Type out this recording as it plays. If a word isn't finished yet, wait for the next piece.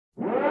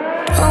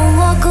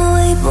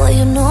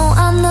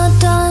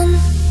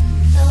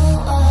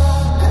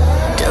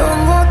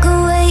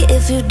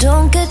you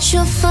don't get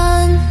your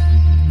fun.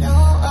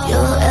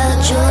 You're at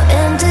your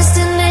end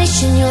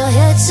destination, your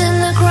head's in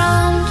the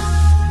ground.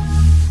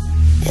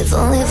 If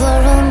only for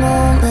a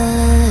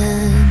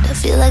moment, I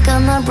feel like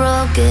I'm not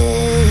broken.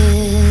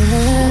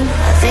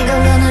 I think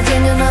I'm gonna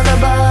drink another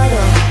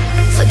bottle.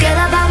 Forget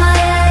about my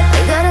head,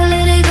 I gotta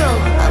let it go.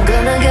 I'm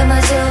gonna get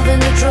myself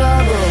into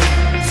trouble.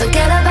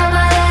 Forget about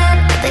my head,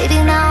 baby,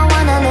 now I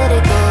wanna let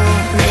it go.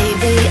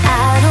 Maybe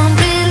I don't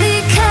really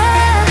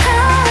care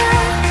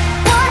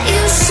what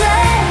you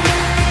say,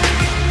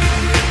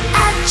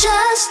 I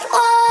just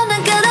wanna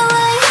get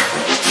away.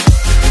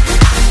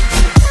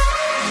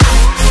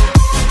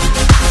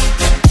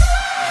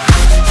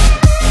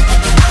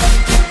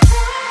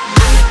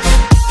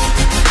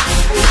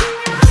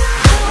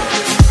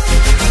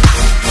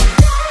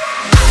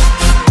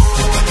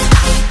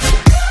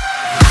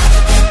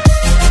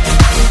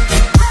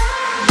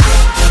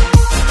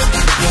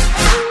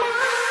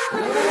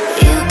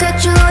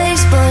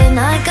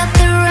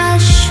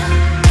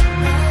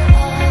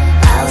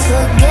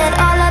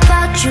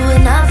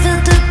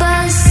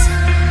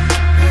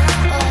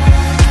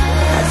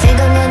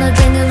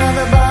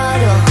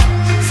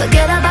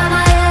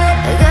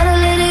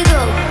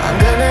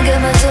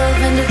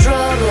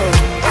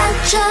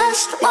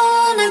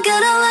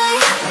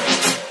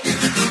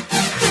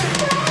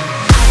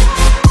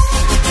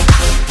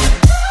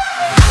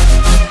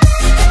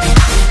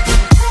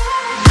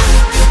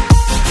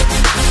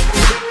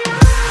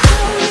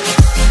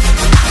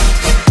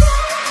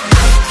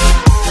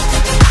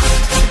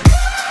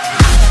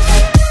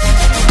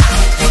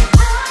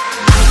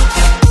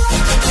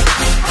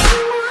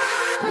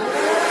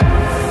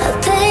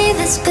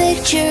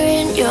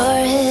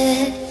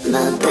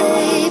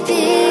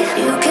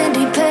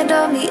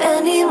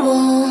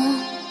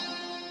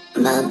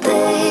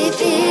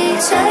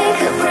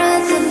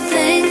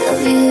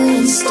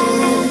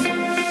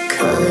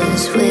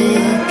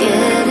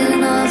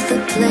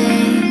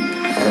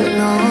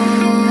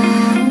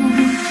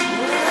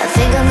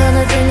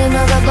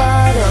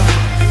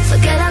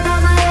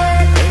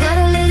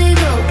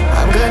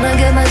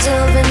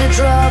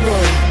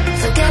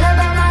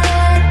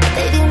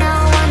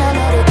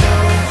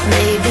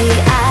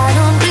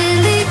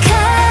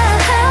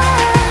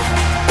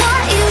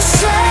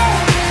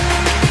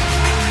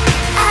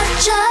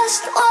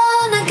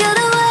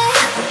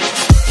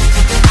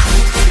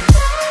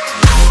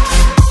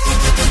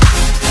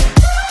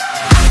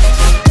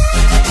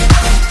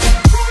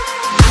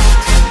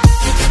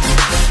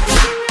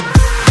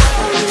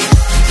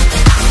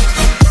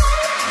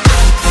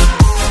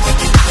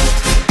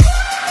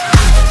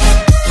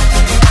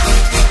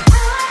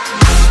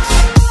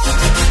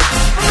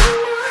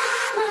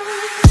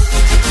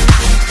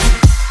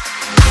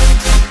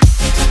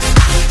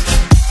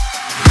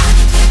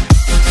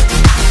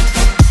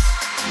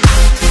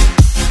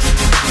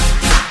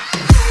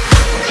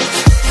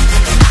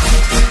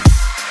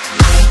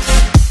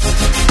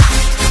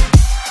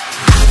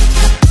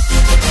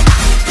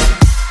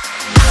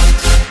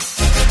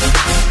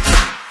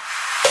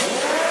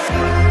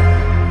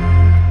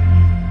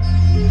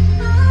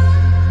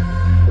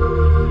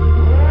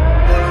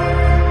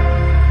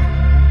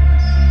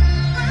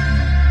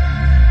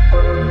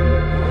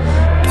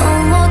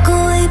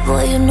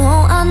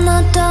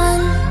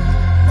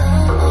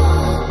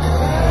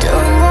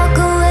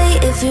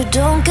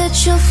 Don't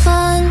get your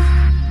fun.